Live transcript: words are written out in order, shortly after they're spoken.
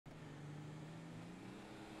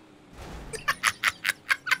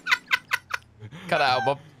Cut it out,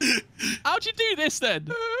 Bob. How'd you do this then?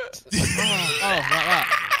 Oh, like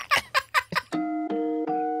that.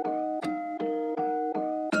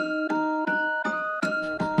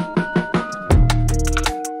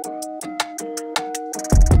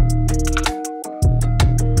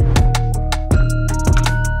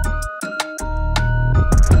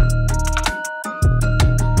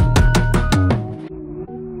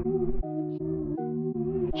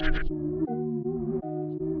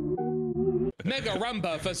 Mega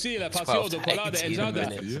Rampa facile passato colada entrada.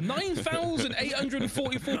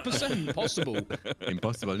 9,844% possible.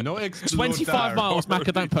 Impossible. No explode. 25 miles,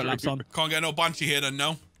 Macca, don't put laps on. Can't get no Banshee here then,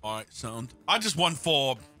 no? All right, sound. I just went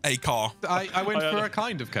for a car. I went for a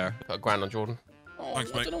kind of car. Put a grand on Jordan. Oh,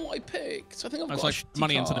 Thanks, I mate. don't know what I picked. I think I've That's got like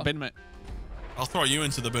money into the bin, mate. I'll throw you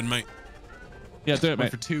into the bin, mate. Yeah, do it, Went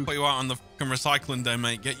mate. for 2. Put you out on the fucking recycling day,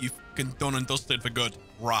 mate. Get you fucking done and dusted for good.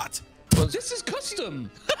 Rat. This is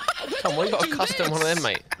custom. Come on, you got a custom one of them,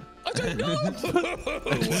 mate. I don't know. I've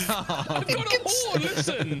got a horn,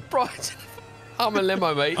 listen. Right. I'm a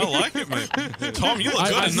limo, mate. I like it, mate. Tom, you look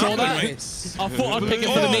good I in saw that, that. mate. I thought I'd pick it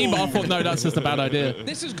for the meme, but I thought, no, that's just a bad idea.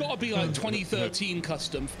 This has got to be like 2013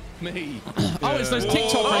 custom. Me. Oh, it's those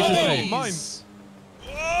TikTok races, mate. Mine.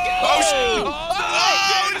 Oh, shit.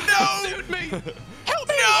 Oh, no. Help me.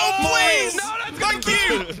 No, please. No, that's Thank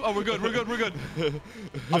you. Oh, we're good. We're good. We're good.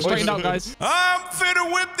 I'm straightened out, guys. I'm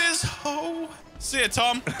finna whip this hoe. See ya,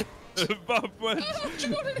 Tom. Going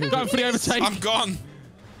for the overtake. I'm gone.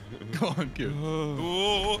 Go on, Q.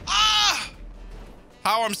 Ooh. Ah!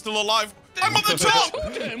 How I'm still alive. I'm on the top.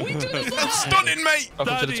 We did it. That's stunning, mate.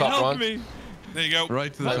 Welcome to the top, Ryan. me. There you go.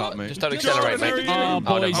 Right to the top, mate. Just don't accelerate, mate. Oh,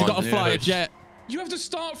 boys, never you got to mind. fly a jet. You have to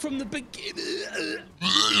start from the beginning.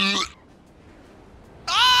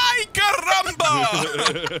 Ay, caramba!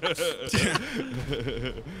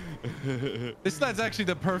 This lad's actually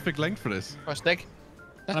the perfect length for this. First Nick.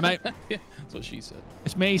 Hello, mate. Yeah, that's what she said.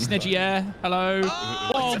 It's me, Snedgy Air. Hello.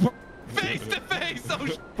 Oh, Face to face. Oh,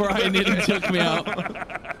 Brian nearly took me out.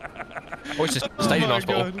 Oh, it's just stadium my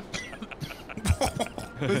hospital. God.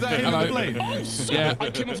 Was that him in the plane? Yeah.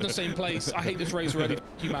 I came off in the same place. I hate this race already.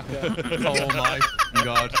 You Macca. Oh my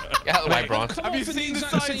God. Get out of the way, Brian. Have you seen the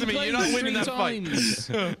size of me? You're not winning that fight.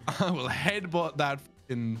 I will headbutt that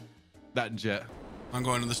jet. I'm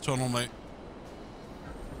going to this tunnel, mate.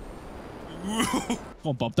 Come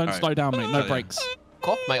on, Bob. Don't slow down, mate. No brakes.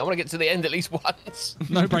 Cough, mate. I want to get to the end at least once.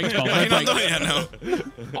 No brakes, Bob. You're No not done brakes. it yet, no.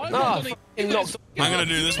 No, fucking knocked. I'm going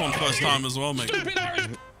to do this one first time as well, mate. Stupid Irish.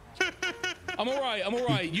 I'm all right. I'm all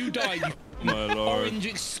right. You died. You orange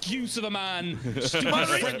excuse of a man. Stupid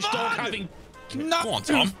French dog having. Come on,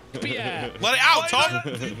 Tom. Yeah. Let it out, Tom.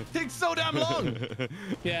 It takes so damn long.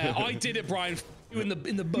 Yeah, I did it, Brian. You in the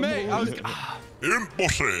Mate, I was.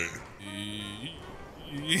 Impossible.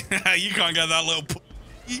 You can't get that little.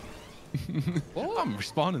 I'm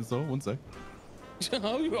responding, so one sec.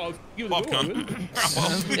 Oh, you Bob can.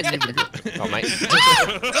 Oh, mate.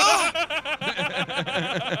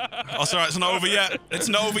 Oh, sorry, it's not over yet. It's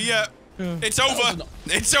not over yet. It's over.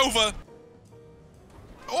 It's over.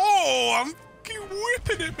 Oh, I'm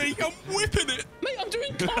whipping it, mate. I'm whipping it. Mate, I'm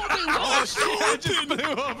doing carving. Oh shit! I just blew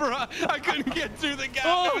over. I couldn't get through the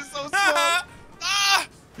gap. It was so small. Ah!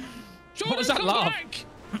 What was that laugh?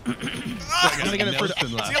 Ah! I'm gonna get it through. See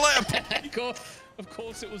you later. Of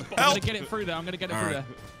course it was Bob. I'm gonna get it through there. I'm gonna get it through there.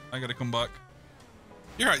 I gotta come back.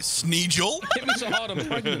 You're right, Sneegel. Hit me so hard, I'm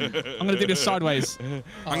pregnant. I'm gonna do this sideways.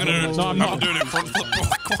 I'm gonna. No, I'm not. doing it front flip.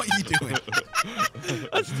 What are you doing?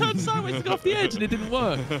 I just turned sideways to go off the edge and it didn't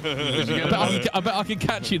work. I bet I can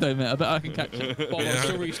catch you though, mate. I bet I can catch you. Bob, I'm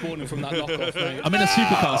still respawning from that knockoff, mate. I'm in a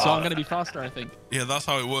supercar, so I'm gonna be faster, I think. Yeah, that's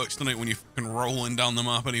how it works, doesn't it? When you're fucking rolling down the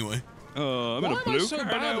map, anyway. Why am I so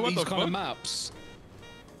bad at these kind of maps?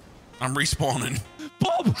 I'm respawning.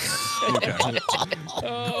 Bob! Oh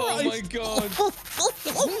my god.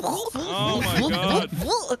 Oh my god.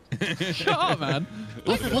 Shut up, man.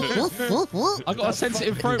 I've got a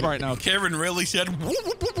sensitive throat right now. Kieran really said.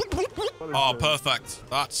 Oh, perfect.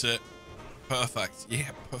 That's it. Perfect. Yeah,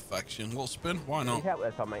 perfection. Little spin. Why not?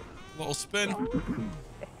 Little spin.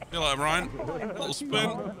 Feel like Ryan. Little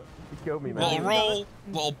spin. Little roll.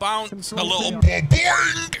 Little bounce. A little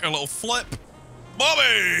boing. A little flip.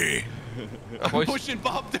 Bobby! I'm pushing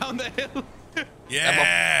Bob down the hill.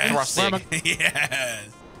 Yes! Thrusting. Yes!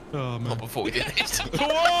 Oh man. Not before we did this.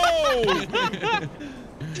 Whoa!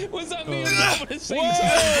 Was that me and Bob at the same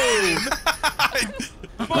time?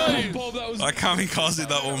 Bob, that was... I can't cause it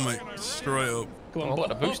that one, mate. Straight up. Come on, I've Bob.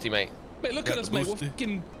 got a boosty, mate. Mate, look Get at us, the mate. We're boosty.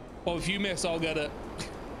 fucking... Bob, if you miss, I'll get it.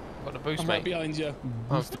 I've got a boost, I'm right mate. behind you.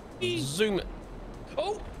 Zoom it.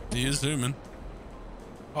 Oh! He is zooming.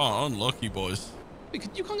 Oh, unlucky, boys.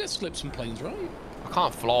 You can't get slips from planes, right? I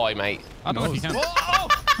can't fly, mate. I don't know if you can.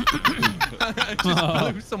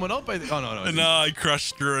 Just blew someone up. Oh no. And I crashed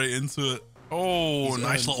straight into it. Oh,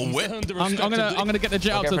 nice little whip. I'm gonna get the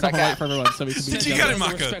jet out to the top and wait for everyone so we can be Did you together. get it,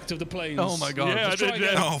 Maka? Respect of the planes. Oh my god. Yeah, I did.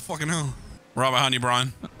 Yeah. Oh, fucking hell. Right behind you,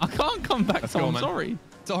 Brian. I can't come back, Let's Tom. go, I'm man. sorry.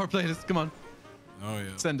 It's our playlist. Come on. Oh, yeah.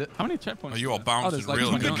 Send it. How many checkpoints? Oh, you are there's bouncing like real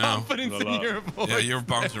 20. good now. Confidence in your voice. Yeah, you're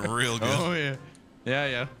bouncing real good. Oh yeah.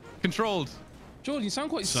 Yeah. Controlled. Jordan, you sound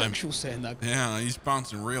quite Same. sexual saying that. Yeah, he's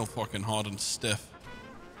bouncing real fucking hard and stiff.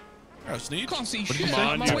 Oh, You Sneed. can't see Come shit. on,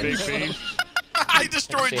 out you my big window. fish. I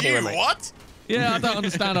destroyed See you, you. mate. What? Yeah, I don't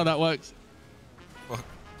understand how that works. Fuck.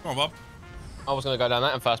 Come on, Bob. I was gonna go down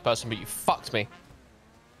that in first person, but you fucked me.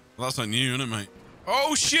 Well, that's on you, isn't it, mate?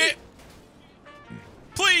 Oh, shit.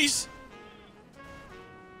 Please.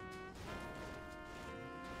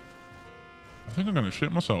 I think I'm gonna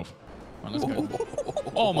shit myself. Right, let's go.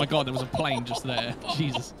 Oh my god, there was a plane just there.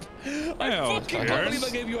 Jesus. I fucking can't cares? believe I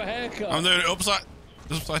gave you a haircut. I'm doing it upside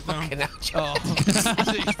down. Fucking ouch. Oh, Jesus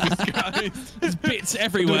Christ. There's bits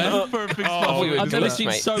everywhere. Perfect Oh, spot. we were I've never good, seen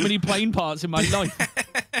mate. so many plane parts in my life.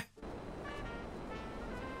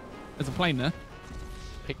 There's a plane there.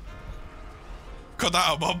 Cut that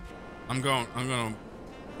out, Bob. I'm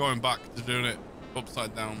going back to doing it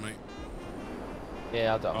upside down, mate.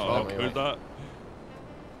 Yeah, I don't Oh, know. who's that?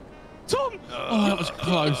 Tom! Oh, that was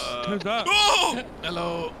close. Who's that? Oh!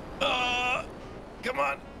 Hello. Come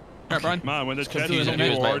on. Alright, Brian. Man, when the Still jet in is it, on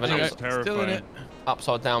mate. board, Still in it's it. Still in terrifying. it.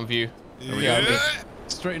 Upside down view. Yeah.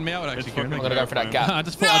 Straighten me out, actually, It's Kieran. fucking I'm gonna go for that gap. I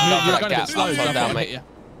just thought I'd move. You're that going a gap. bit slow. Upside so I down, thought I'd mate. hit you.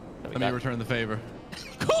 There we Let me go. return the favor.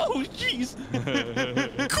 Oh, jeez.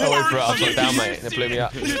 I went for it upside down, mate. and It blew me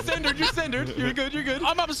up. You're centered. You're good.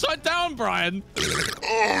 I'm upside down, Brian.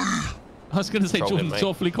 I was going to say Troll him, Jordan's mate.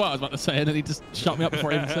 awfully quiet. I was about to say, and then he just shut me up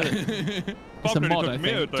before I even said it. It's Bob a nearly mod, I took me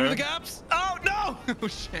think. out Through there. the gaps. Oh, no. Oh,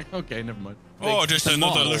 shit. Okay, never mind. Oh, just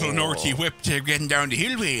another mod. little naughty whip to getting down the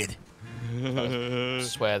hill with.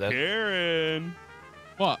 Swear then. Karen.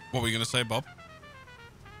 What? What were you gonna say, Bob?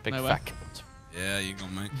 Big No way. fat cunt. Yeah, you go,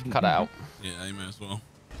 mate. Cut it out. Yeah, you may as well.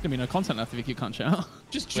 There's going to be no content left if you keep can't shout.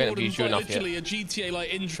 Just We haven't Jordan, used you enough literally a GTA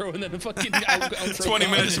like intro and then a fucking outro. 20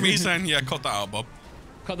 minutes of me saying, yeah, cut that out, Bob.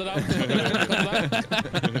 Cut it out. Cut it out.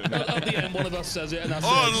 At the end, one of us says it, and that's it.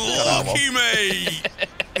 Oh, lucky me!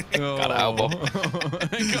 Cut it out, Bob.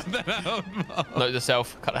 Cut that out, Bob. Note to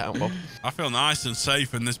self. Cut it out, Bob. I feel nice and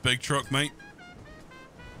safe in this big truck, mate.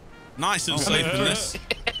 Nice and safe in this.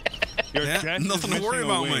 Your Yeah, jet is nothing to worry missing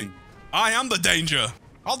a about, wing. mate. I am the danger.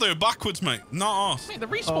 I'll do it backwards, mate. Not us. Mate, the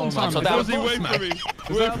respawn time. So is- that Does he was wait for me?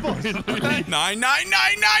 Wait for me.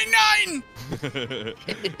 99999.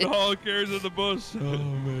 Oh, Karen's in the bus.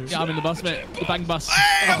 Yeah, I'm in the bus, mate. The bang bus.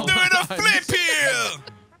 Hey, I'm Oh, doing a nice. flip here.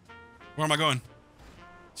 Where am I going?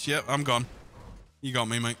 Shit, I'm gone. You got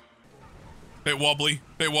me, mate. Bit wobbly.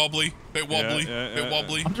 Yeah, yeah. Bit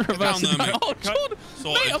wobbly. I'm just Get down reversing. there, mate. Oh, Jordan.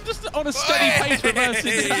 Sorted. Mate, I'm just on a steady pace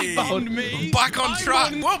reversing. Hey! Found me. Back on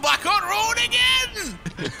track. We're back on road again.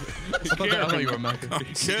 I thought you were Mac.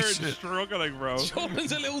 Karen's struggling, bro.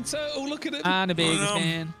 Jordan's a little turtle. Look at it. And a big I know.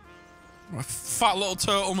 man. I'm a fat little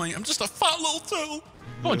turtle, mate. I'm just a fat little turtle.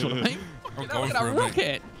 Come on, Jordan, mate. I'm Look going at that for it, mate.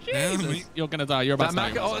 rocket. Yeah, Jesus. mate. You're going to die. You're about to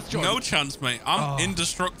Mac. die. Oh, it's Jordan. No chance, mate. I'm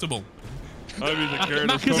indestructible. I mean, the Karen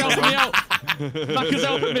Mac is is helping me coming. out. Mac is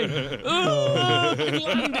helping me. I've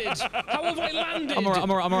landed. How have I landed? I'm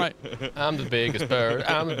all right. I'm the biggest bird.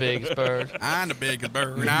 I'm the biggest bird. I'm the biggest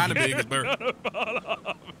bird. I'm the biggest bird.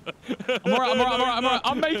 I'm all right.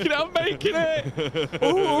 I'm making it.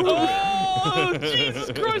 Oh,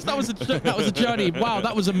 Jesus Christ. That was a journey. Wow,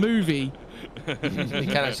 that was a movie. You can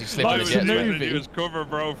actually slip Life on a is jet. a mate. movie. Use cover,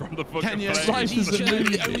 bro, from the fucking you- plane. Life is a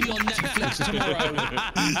movie. Only on Netflix tomorrow.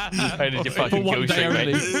 How did you For fucking one kill day streak,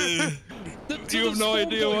 only. mate? You have no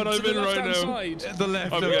idea what I'm in right now. The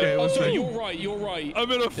left. I'm Okay. good. Oh, we'll sorry, see. you're right.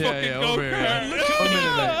 I'm in a fucking Yeah, over here. go-kart. 1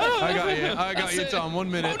 minute late. I got That's you, it. Tom. 1 Oh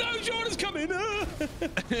minute. no, Jordan's coming.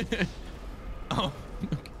 Oh.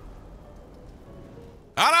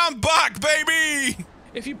 And I'm back, baby.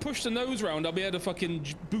 If you push the nose round, I'll be able to fucking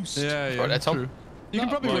boost. Yeah, Right there, Tom. true. You can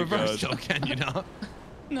probably my reverse, God. Joe, can you not?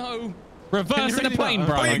 No. Reverse in a really plane, not?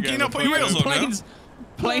 Brian. Can you not put your wheels on now?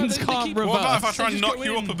 Planes they can't keep- reverse. What about if I try They and just knock go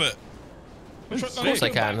you in. up a bit? Of course they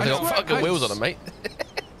can. They got swear- fucking wheels on them, mate.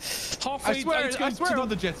 Halfway. I swear all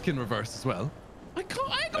the jets can reverse as well. I can't.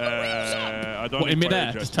 I ain't got my wheels up. I don't What, in need midair?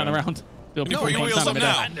 fire Just jets, turn man. around. Do a big No, your one wheels down up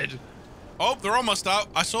in midair. now. Oh, they're almost out.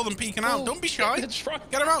 I saw them peeking out. Don't be shy. They're trying-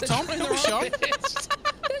 Get them out, they're Tom. trying Don't be their shy. hardest.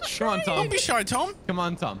 Come on, Tom. Don't be shy, Tom. Come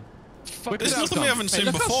on, Tom. Fuck There's it out, nothing we Tom. haven't Hey, seen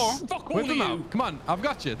look how before. Fuck all Whip of them you. out. Come on, I've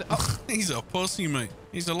got you. Oh, He's a pussy, mate.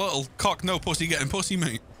 He's a little cock, no pussy getting pussy,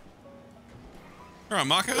 mate. All right,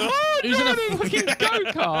 Marco. Who's in a fucking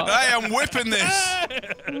go-kart? Hey, I'm whipping this.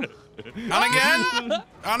 And again.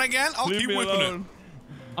 And again. I'll keep whipping it.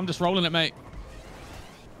 I'm just rolling it, mate.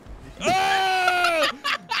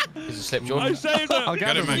 He's a slip, Jordan. I saved it. I'll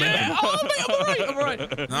Get it, mate. Yeah. Oh, mate, I'm alright. I'm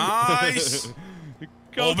alright. Nice.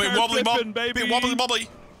 Oh, big wobbly bob. baby. Big wobbly bobbly.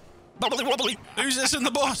 Wobbly wobbly. Who's this in the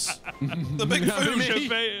bus? The big food.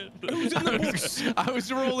 Who's in the bus? I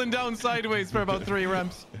was rolling down sideways for about 3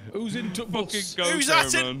 ramps. Who's in bus? Who's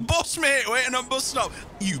that in bus, mate? Waiting on bus stop.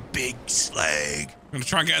 You big slag. I'm gonna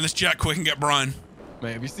try and get in this jet quick and get Brian.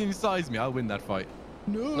 Mate, have you seen size me? I'll win that fight.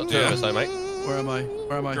 Not too nervous, though, mate. Where am I?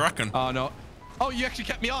 Where am I? You reckon? Oh, no. Oh, you actually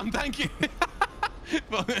kept me on. Thank you.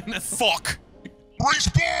 Fuck.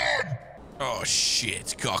 Respawn! Oh,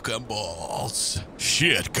 shit. Cock and balls.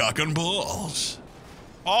 Shit, cock and balls.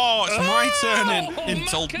 Oh, it's my turn in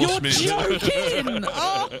Insult Bus You're Mate. joking!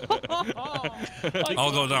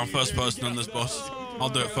 I'll go down first person on this bus. I'll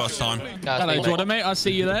do it first time. Hello, Jordan, mate. I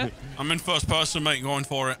see you there. I'm in first person, mate, going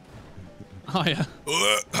for it. Oh, yeah.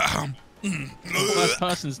 First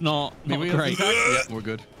person's not great. Yeah, we're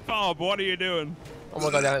good. Bob, what are you doing? I'm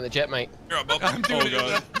gonna go down in the jet, mate. You're up, Bob. I'm doing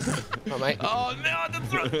it. Oh, mate. Oh, no,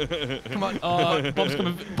 that's right. Come on. Bob's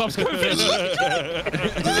coming. Bob's coming. First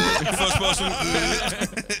person.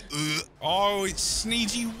 Oh, it's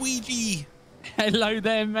Sneezy Ouija. Hello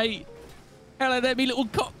there, mate. Hello there, me little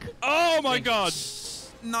cock. Oh my God!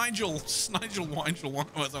 Nigel Wingel. What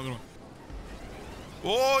am I talking about?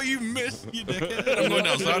 Oh, you missed, you dickhead. I'm going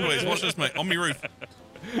down sideways. Watch this, mate. On me roof.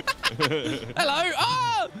 Hello.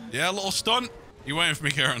 Oh! Yeah, a little stunt. You waiting for me,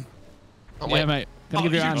 Karen? Yeah, mate. Can I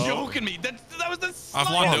give you a you're hand? joking me. That was the I've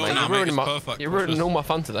lined Oh, it mate, now, you're mate. ruining, It's perfect. you're ruining all my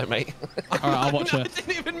fun today, mate. All right, I'll watch I it.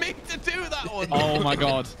 didn't even mean to do that one. Oh my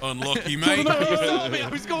God. Unlucky, mate. You saw me. I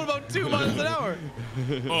was going about 2 miles an hour.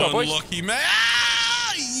 Unlucky, mate.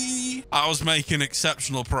 I was making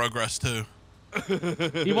exceptional progress, too.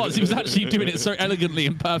 He was. He was actually doing it so elegantly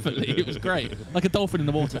and perfectly. It was great, like a dolphin in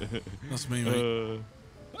the water. That's me, mate.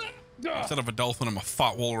 Instead of a dolphin, I'm a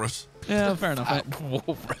fat walrus. Yeah, fair enough, mate.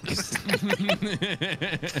 Walrus.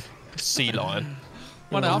 Sea lion.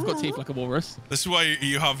 Well, no, I've got teeth like a walrus. This is why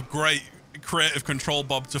you have great creative control,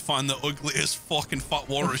 Bob, to find the ugliest fucking fat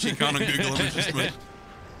walrus you can on Google Images, mate.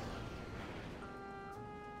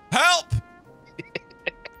 Help!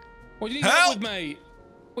 What do you need help with, mate?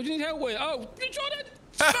 What do you need help with? Oh, Jordan!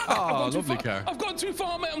 Oh, lovely car. I've gone too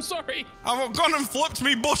far, mate. I'm sorry. I've gone and flipped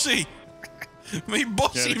me bussy. Me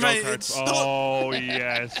bussy, mate. It's stuck. Oh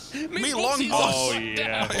yes. Me long bus. Oh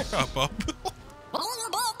yeah. Yeah, Bob.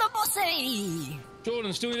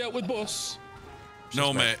 Jordan, still need help with bus?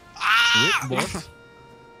 No, mate. Ah!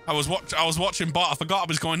 I was watching Bart. I forgot I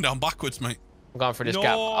was going down backwards, mate. I'm going through this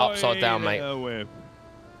gap upside down, mate.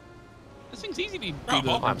 This thing's easy to do.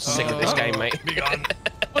 I'm sick of this game, mate.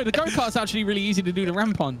 Oh, the go-kart's actually really easy to do the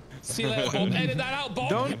ramp on. See you later, Bob. Edit that out, Bob.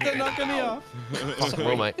 Don't knock me off. Fucking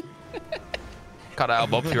will, mate. Cut it out,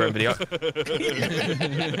 Bob, for your own video. 2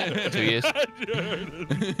 years.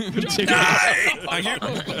 Thank you.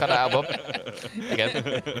 Cut it out, Bob. Again.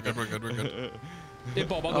 We're good. Yeah,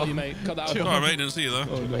 Bob, I got you, mate. Cut that out. Sorry, mate. Didn't see you, though.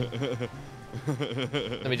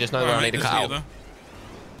 Let me just know where I need to cut out.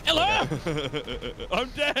 Hello! I'm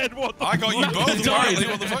dead. What the I got you both. Apparently.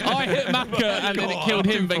 What the fuck? I hit Macca and then it killed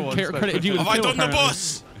him, then credited you with Have the I kill, done the apparently.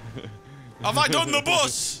 bus? Have I done the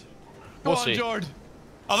bus? Go on, Bussy. Jord.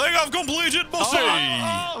 I think I've completed bussy.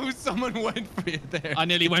 Oh, someone went for you there. I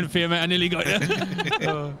nearly went for you, mate. I nearly got you.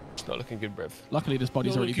 It's not looking good, Brev. Luckily, this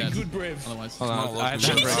body's already dead. Good, Brev. Otherwise, Hold on, I had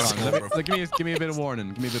to Jesus. break on. Give me a bit of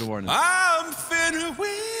warning. Give me a bit of warning. I'm finna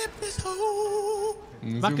whip this hoe.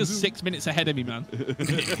 Macca's 6 minutes ahead of me, man.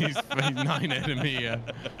 He's 9 ahead of me, yeah.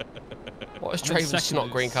 What is Traven's snot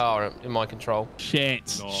green car in my control? Shit.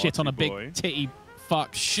 Shit on a big boy. titty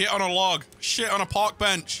fuck. Shit on a log. Shit on a park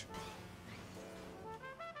bench.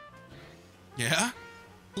 Yeah?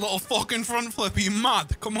 Little fucking front flip. Are you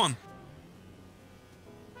mad? Come on.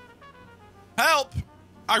 Help!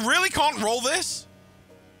 I really can't roll this.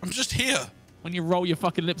 I'm just here. When you roll your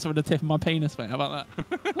fucking lips over the tip of my penis, mate. How about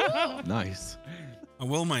that? Nice. I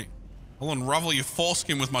will, mate. I'll unravel your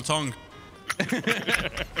foreskin with my tongue.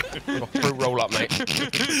 Fruit roll up, mate.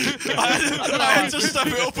 I had to step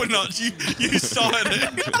it up a notch. You started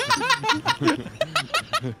it.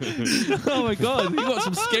 Oh my God. You got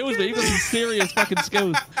some skills, mate. You got some serious fucking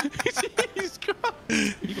skills. Jesus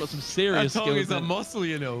Christ. You got some serious That tongue skills. is a mate. muscle,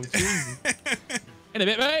 you know. Jesus. In a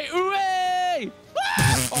bit, mate. Hooray!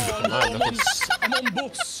 I'm on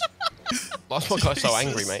bus. That's why I got so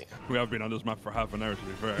angry, mate. We have been on this map for half an hour, to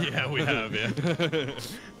be fair. Yeah, we have, yeah.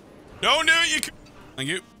 Don't do it, you. Thank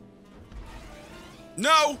you.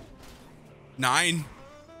 No. 9.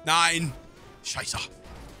 Scheiße.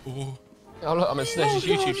 Oh. Oh, look, I'm in Snitch's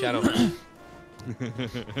YouTube channel.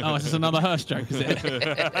 Oh, is this another Hearst joke, is it?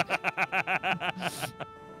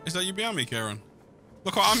 Is that you behind me, Kieran?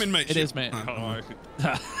 Look what I'm in, mate. It is, mate. Oh,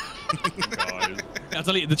 I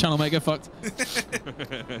deleted the channel, mate. Get fucked. I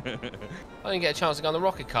didn't get a chance to go on the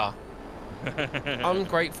rocket car.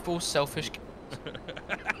 Ungrateful, selfish.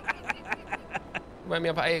 Wake me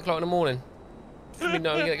up at 8 o'clock in the morning. For me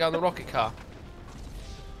knowing I'm going to go on the rocket car.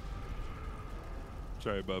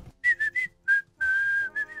 sorry, bub.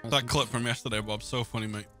 That clip from yesterday, Bob, so funny,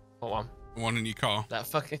 mate. What one? The one in your car. That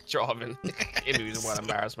fucking driving. He was well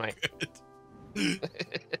embarrassed, mate.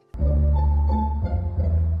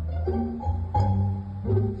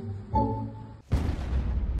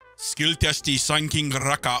 Skill test die sanking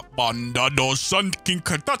raka banda do sanking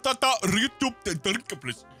katatata YouTube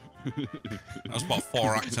please. That's about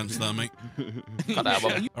 4 accents there, mate. Cut that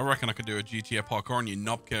one. I reckon I could do a GTA parkour on your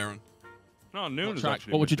knob, Kieran. No, noon is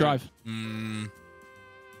actually. What would you drive?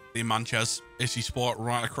 The Manches AC Sport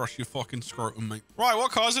right across your fucking scrotum, mate. Right,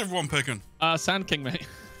 what car's everyone picking? Sand King, mate.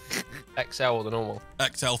 XL or the normal?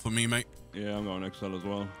 XL for me, mate. Yeah, I'm going XL as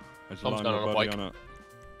well. I just Tom's lined going my on a body bike. on it.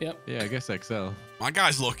 Yep. Yeah, I guess XL. My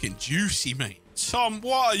guy's looking juicy, mate. Tom,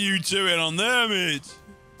 what are you doing on there, mate?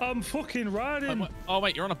 I'm fucking riding. Oh,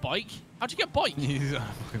 wait, you're on a bike? How'd you get a bike? Sorry,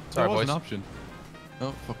 that was boys. an option.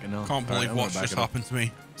 Oh, fucking hell. Can't believe I'm what's gonna just back it up. happened to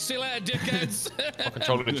me. See you later, dickheads. My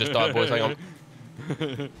controller just died, boys. Hang on.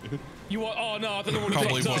 You are. Oh no, I don't know what Can't it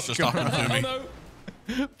believe is. what's just happened to Oh me.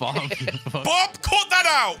 no. Bob, Bob, cut that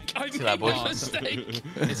out! I See that, made boys? a mistake.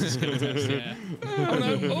 This is skill test, yeah. Oh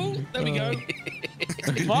no. Oh, there we go.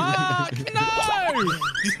 Fuck, no!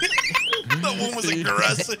 That one was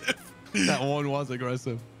aggressive. that one was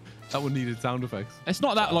aggressive. That one needed sound effects. It's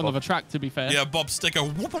not that long of a track, to be fair. Yeah, Bob, stick a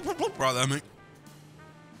whoop, whoop, whoop, whoop right there, mate.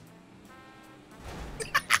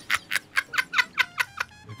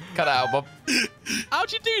 Cut that out, Bob.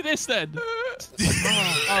 How'd you do this, then? oh,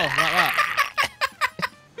 like that.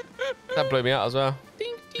 That blew me out as well.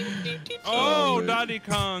 Oh, Daddy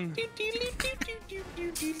Kong.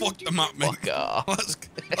 Fuck the map, mate. Fuck off.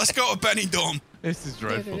 Let's go to Benny Dome. This is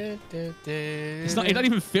dreadful. It's not. It don't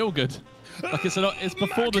even feel good. Like it's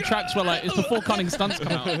before the tracks were like. It's before Cunning Stunts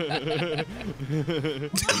come out. You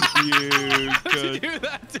could. Do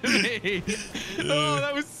that to me. Oh,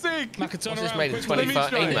 that was sick. Maka, turn What's this around made in quickly.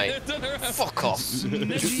 2013, mate? Turn around. Fuck off.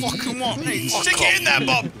 Fucking what, mate? Fuck Stick off. it in there,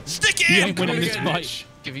 Bob. Stick it You in. ain't winning this again, fight.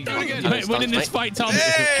 Give you You ain't winning this fight, Tom.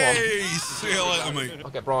 Hey, see you later, mate.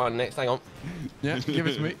 I'll get Brian next. Hang on. Yeah, give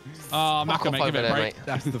it to me. Oh, Fuck Macca, off mate, give over it a there, break. mate.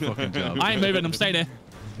 That's the fucking job. I ain't moving. I'm staying here.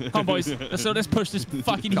 Come on, boys. Let's push this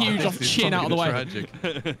fucking huge off This is chin out of the way. fucking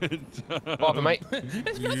tragic. Barbara, mate.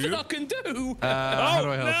 There's nothing I can do. How do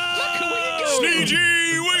I help? Sneezy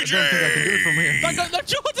I don't think I can do it from here. No,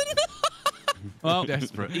 Jordan. Well,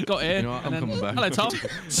 Desperate. he got in. You know what? I'm and then- coming back. Hello, Tom.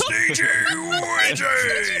 Sneezy Ouija.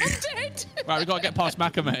 Right, we gotta get past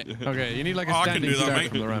Macca, mate. Okay, you need like a Oh, I can standing do that, start mate.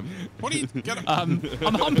 from the ramp. What are you? Get him.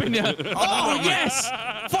 I'm humping you. Oh, yes!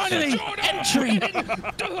 Finally, entry.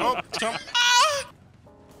 Oh, Tom.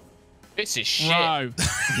 This is shit. Bro,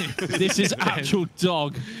 this is actual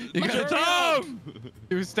dog. You got Tom!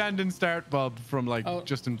 It was standing start, Bob, from like Oh.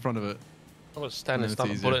 just in front of it. I was standing, It's stuck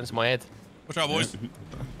a easier. bullet into my head. Watch out, boys.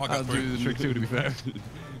 I I'll got do through. the trick too, to be fair.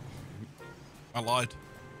 I lied.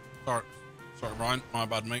 Sorry, Ryan. My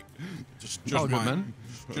bad, mate. Just All good, my, man.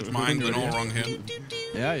 just my angling all wrong here.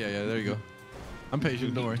 Yeah, there you go. I'm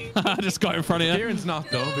patient, don't worry. I just got in front of you. Kieran's not,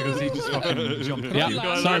 though, because he just fucking jumped. Yeah, Go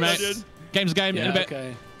on, sorry, lads. mate. Game's a game in a bit.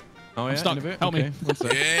 Okay. Oh, yeah? stuck. In a bit? Help me. Okay, one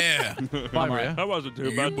sec. Yeah. Fiver, yeah? That wasn't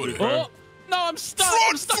too bad, buddy. Oh, no, I'm stuck.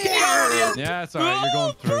 I'm stuck in the area. Yeah, it's alright, you're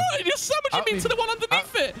going through. Bro, you're sandwiching me to the one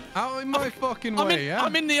underneath it. Out in my fucking I'm way, in, yeah?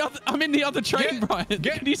 I'm in the other train, Brian.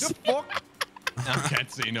 Get Can you the see? fuck. I can't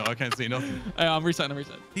see, no, I can't see nothing. Hey, I'm resetting.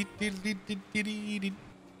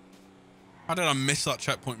 How did I miss that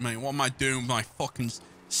checkpoint, mate? What am I doing with my fucking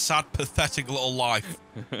sad, pathetic little life?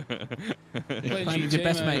 Playing Playing with your GTA,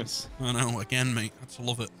 best mate. mates. I know, again, mate. I just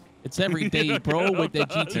love it. It's every day, bro, with the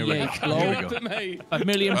Here we go. GTA Here we flow. go. Mate. 5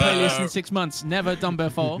 million playlists in 6 months. Never done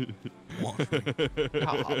before. What?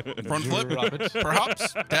 Front flip?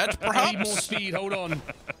 Perhaps? Dead? I need more Perhaps? speed. Hold on.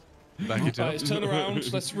 Back it Right, up. let's turn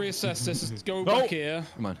around. Let's reassess this. Let's go back here.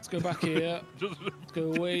 Come on. Let's go back here. Let's go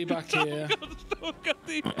way back here.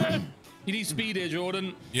 You need speed here,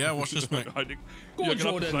 Jordan. Yeah, watch this, mate. I think Go you're on,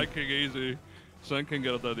 gonna have to Jordan. Sanking easy. Sanking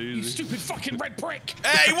get it that You easy. stupid fucking red prick.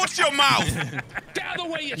 Hey, watch your mouth! Get out of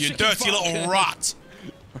the way, you You chicken dirty fuck. little rat!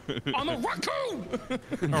 I'm a raccoon.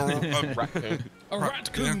 A Raccoon. A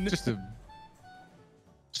raccoon.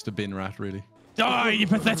 Just a bin rat, really. Die, you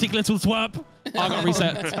pathetic little twerp. I got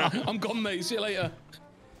reset. I'm gone, mate. See you later.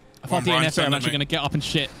 If I Come on, Brian, DNF it, send I'm it, actually mate. going to get up and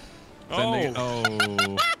shit.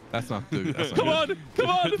 Oh, that's not good. That's not Come good. on, come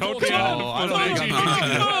on. Don't Oh, get I don't think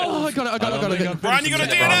Oh, I got it. Brian, you got a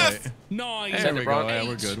DNF. 9. There we go. Brian. Yeah,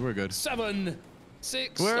 we're good. We're good. 7.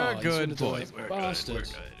 6. We're Oh, he's good, gonna do boys. it. We're Bastard. good.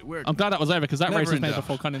 We're good. I'm glad that was over because that Never race was in made doubt.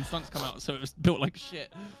 before Cunning Stunts come out, so it was built like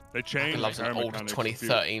shit. They He changed loves an car old mechanics.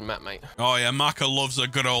 2013 map, mate. Oh yeah, Maka loves a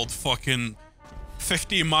good old fucking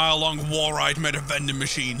 50-mile-long war ride made of vending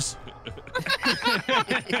machines.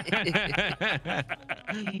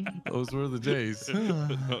 Those were the days.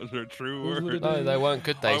 Those are true words. No, they weren't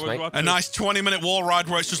good days, mate. A nice 20-minute war ride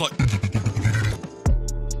where it's just like.